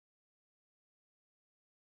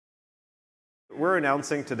We're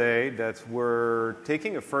announcing today that we're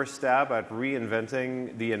taking a first stab at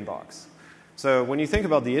reinventing the inbox. So when you think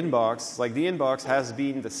about the inbox, the inbox has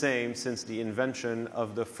been the same since the invention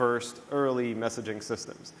of the first early messaging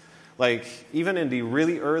systems. Even in the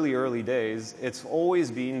really early days, it's always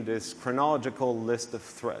been this chronological list of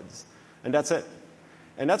threads. And that's it.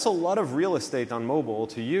 And that's a lot of real estate on mobile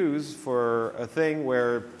to use for a thing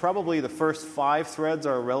where probably the first 5 threads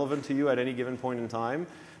are relevant to you at any given point in time,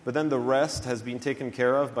 but then the rest has been taken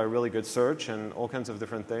care of by really good search and all kinds of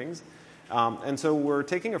different things. And so we're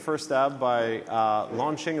taking a first stab by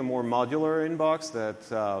launching a more modular inbox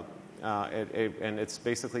and it's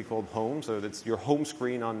basically called Home, so it's your home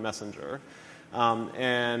screen on Messenger.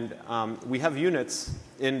 We have units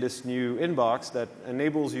in this new inbox that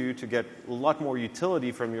enables you to get a lot more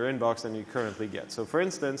utility from your inbox than you currently get. So for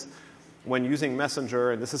instance, when using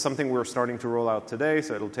Messenger, and this is something we're starting to roll out today,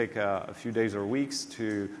 so it'll take a few days or weeks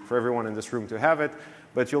for everyone in this room to have it,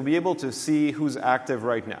 but you'll be able to see who's active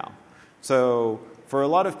right now. So for a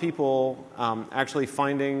lot of people, actually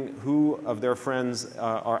finding who of their friends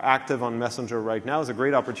are active on Messenger right now is a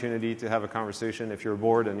great opportunity to have a conversation if you're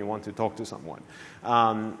bored and you want to talk to someone.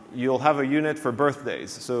 You'll have a unit for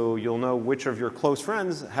birthdays, so you'll know which of your close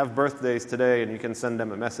friends have birthdays today, and you can send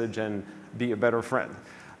them a message and be a better friend.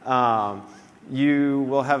 You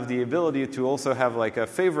will have the ability to also have a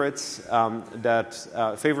favorites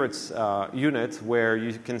unit where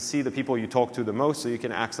you can see the people you talk to the most, so you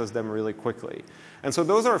can access them really quickly. And so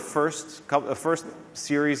those are a first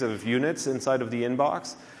series of units inside of the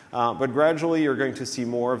inbox, but gradually you're going to see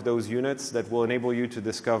more of those units that will enable you to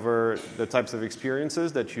discover the types of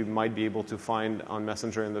experiences that you might be able to find on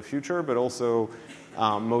Messenger in the future, but also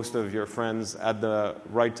most of your friends at the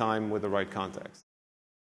right time with the right context.